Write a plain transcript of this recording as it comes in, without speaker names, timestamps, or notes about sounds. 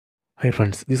Hi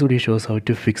friends, this video shows how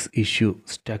to fix issue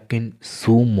stuck in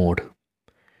zoom mode.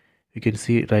 You can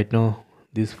see right now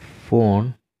this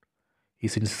phone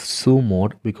is in zoom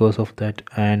mode. Because of that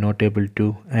I am not able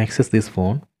to access this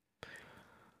phone.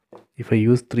 If I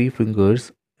use three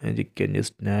fingers and you can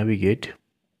just navigate,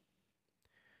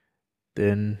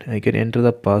 then I can enter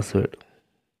the password.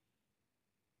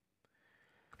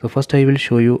 So first I will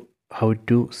show you how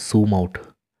to zoom out.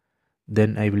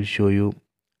 Then I will show you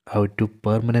how to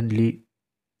permanently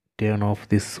turn off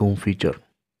this zoom feature.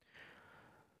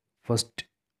 First,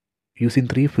 using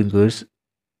three fingers,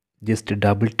 just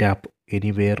double tap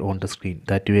anywhere on the screen.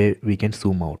 That way we can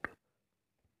zoom out.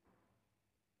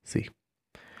 See,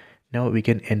 now we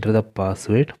can enter the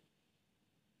password.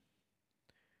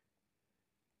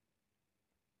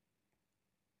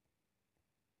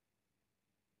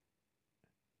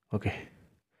 Okay,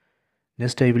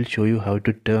 next I will show you how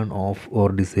to turn off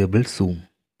or disable zoom.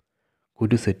 Go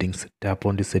to settings, tap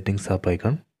on the settings sub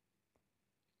icon,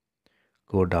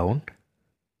 go down,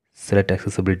 select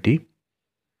accessibility,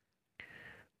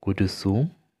 go to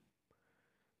zoom.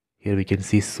 Here we can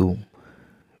see zoom.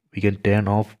 We can turn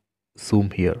off zoom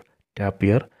here, tap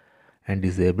here and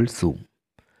disable zoom.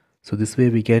 So this way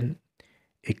we can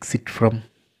exit from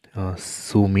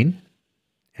zoom in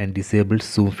and disable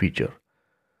zoom feature.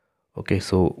 Okay,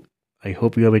 so I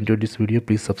hope you have enjoyed this video.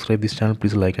 Please subscribe this channel,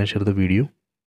 please like and share the video.